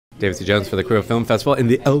David C. Jones for the Queer Film Festival in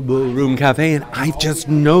the Elbow Room Cafe, and I've just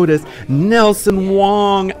noticed Nelson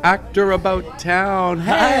Wong, actor about town.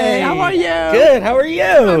 Hey, how are you? Good, how are you?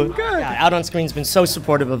 I'm good. Yeah, Out on Screen's been so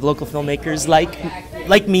supportive of local filmmakers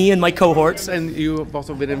like me and my cohorts. And you have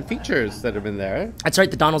also been in features that have been there. That's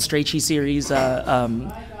right, the Donald Strachey series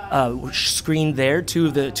screened there. Two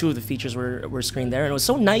of the features were screened there, and it was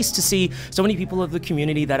so nice to see so many people of the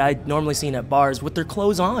community that I'd normally seen at bars with their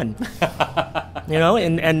clothes on. You know,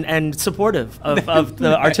 and supportive of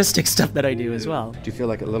the artistic stuff that I do as well. Do you feel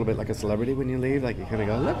like a little bit like a celebrity when you leave? Like you kind of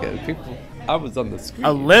go, look at people, I was on the screen.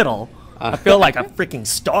 A little. I feel like a freaking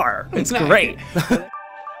star. It's great.